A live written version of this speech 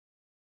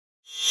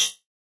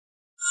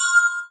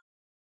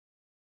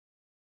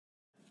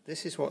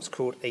This is what's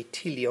called a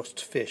teleost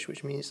fish,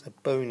 which means a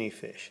bony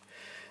fish.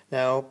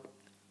 Now,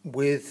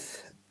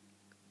 with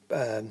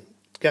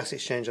gas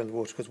exchange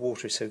underwater, because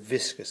water is so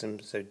viscous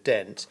and so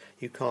dense,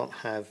 you can't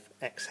have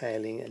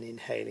exhaling and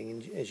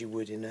inhaling as you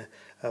would in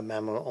a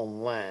mammal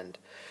on land.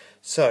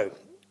 So,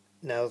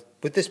 now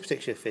with this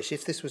particular fish,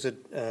 if this was a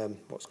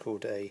what's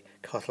called a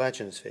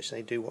cartilaginous fish,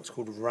 they do what's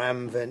called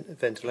ram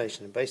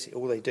ventilation. And basically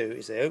all they do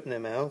is they open their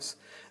mouths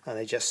and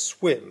they just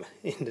swim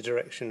in the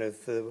direction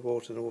of the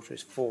water, and the water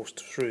is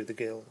forced through the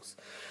gills.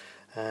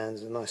 And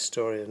there's a nice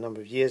story a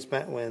number of years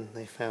back when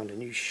they found a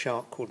new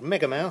shark called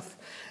Megamouth,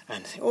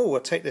 and they, oh,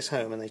 we'll take this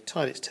home, and they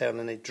tied its tail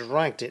and they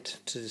dragged it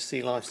to the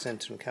Sea Life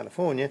Centre in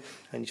California,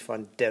 and you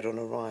find dead on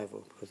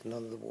arrival because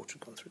none of the water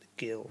had gone through the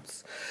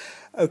gills.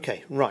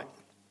 Okay, right.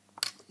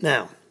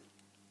 Now,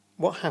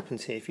 what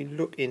happens here, if you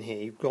look in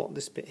here, you've got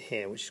this bit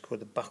here which is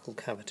called the buccal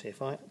cavity.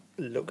 If I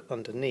look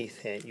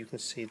underneath here, you can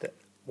see that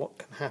what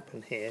can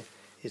happen here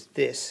is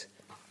this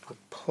will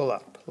pull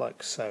up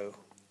like so,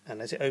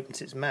 and as it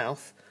opens its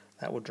mouth,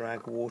 that will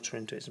drag water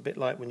into it. It's a bit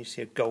like when you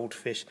see a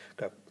goldfish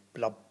go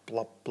blub,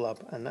 blub, blub,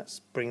 and that's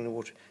bringing the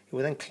water. It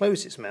will then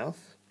close its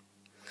mouth,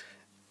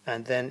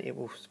 and then it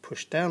will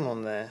push down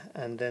on there,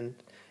 and then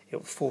it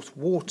will force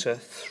water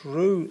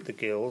through the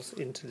gills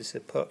into this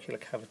opercular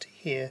cavity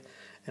here,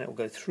 and it will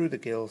go through the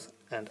gills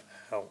and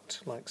out,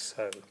 like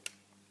so.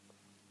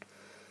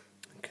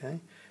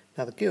 Okay.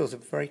 Now the gills are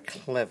very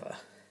clever.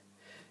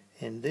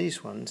 In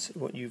these ones,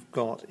 what you've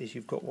got is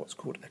you've got what's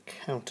called a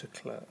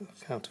counterflow.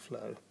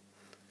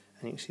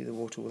 And you can see the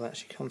water will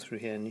actually come through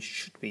here, and there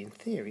should be, in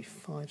theory,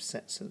 5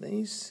 sets of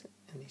these.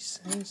 And he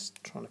says,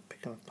 trying to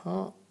pick them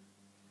apart.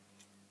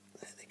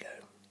 There they go.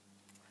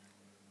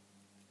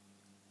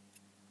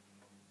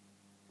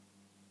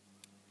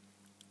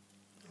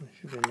 There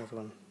should be another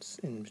one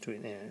in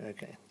between there.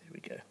 Okay, there we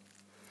go.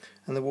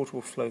 And the water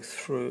will flow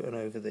through and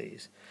over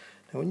these.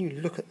 Now when you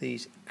look at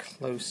these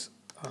close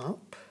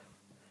up,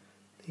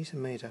 these are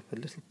made up of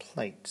little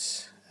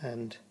plates,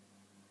 and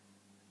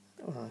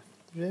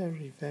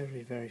very,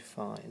 very, very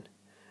fine.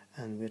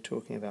 And we're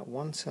talking about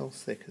 1 cell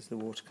thick as the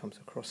water comes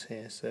across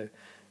here, so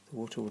the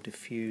water will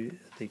diffuse,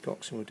 the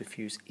oxygen will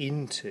diffuse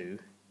into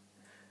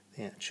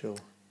the actual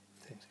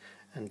things.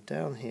 And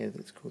down here,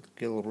 that's called the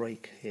gill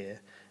rake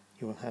here,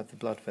 you will have the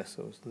blood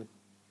vessels. And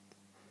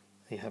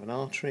you have an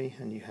artery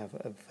and you have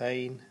a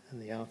vein,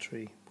 and the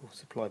artery will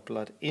supply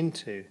blood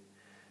into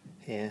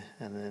here,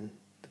 and then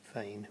the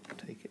vein will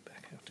take it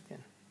back out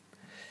again.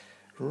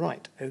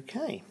 Right,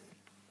 okay.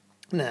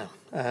 Now,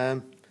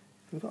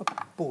 we've got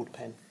a board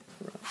pen.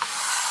 Right.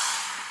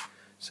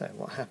 So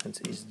what happens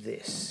is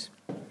this.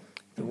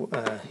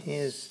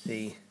 Here's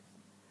the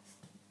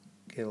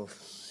gill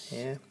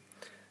here.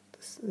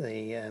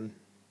 The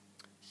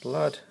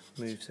blood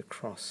moves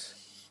across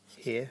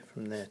here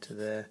from there to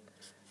there,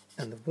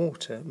 and the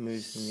water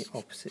moves in the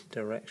opposite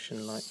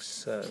direction like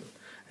so. And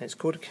it's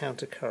called a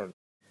countercurrent.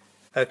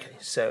 Okay,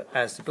 so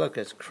as the blood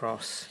goes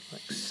across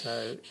like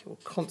so, it will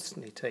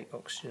constantly take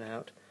oxygen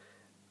out,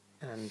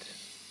 and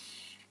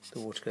the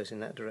water goes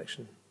in that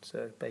direction.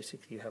 So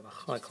basically you have a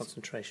high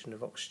concentration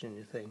of oxygen in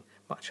your thing,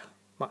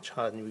 much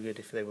higher than you would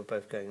if they were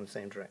both going in the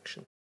same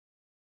direction.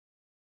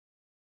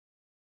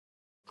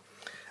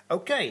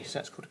 Okay, so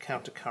that's called a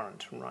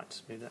countercurrent. Right,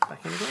 let's move that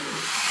back in again.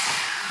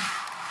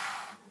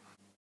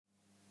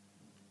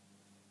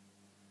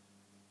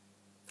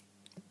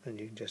 And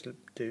you can just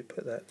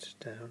put that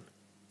down.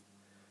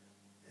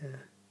 Yeah.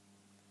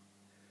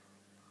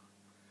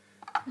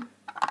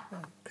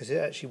 Because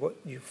actually what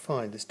you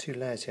find, there's 2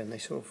 layers here, and they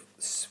sort of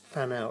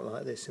fan out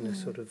like this in a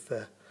sort of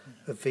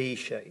a V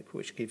shape,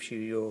 which gives you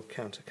your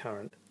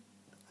countercurrent.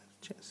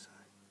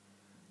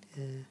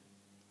 Yeah.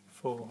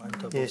 4 and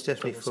double. Yeah, it's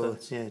definitely 4.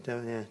 Sets. Yeah,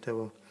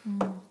 double.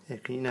 Yeah,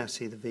 can you now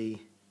see the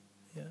V?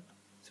 Yeah.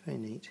 It's very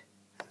neat.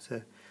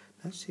 So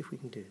let's see if we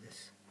can do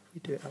this. If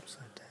we do it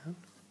upside down,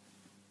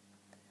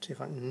 see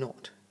if I can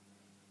not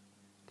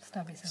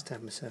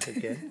stab myself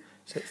again.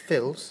 So it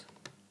fills,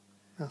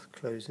 mouth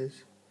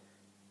closes.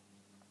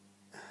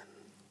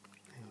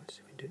 Let's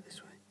see if we can do it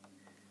this way.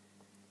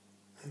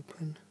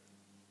 Open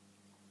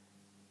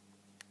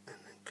and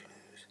then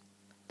close.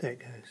 There it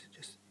goes.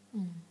 Just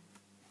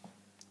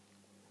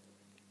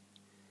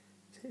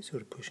it's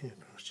sort of pushing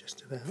across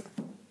just about.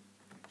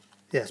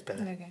 Yeah, that's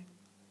better. Okay.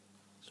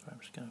 Sorry, I'm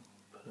just going to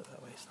put it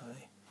that way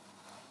slightly.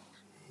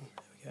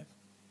 There we go.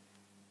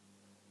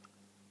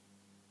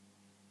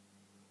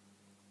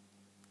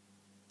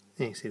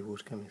 You can see the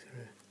water coming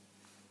through.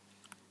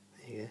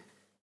 There you go.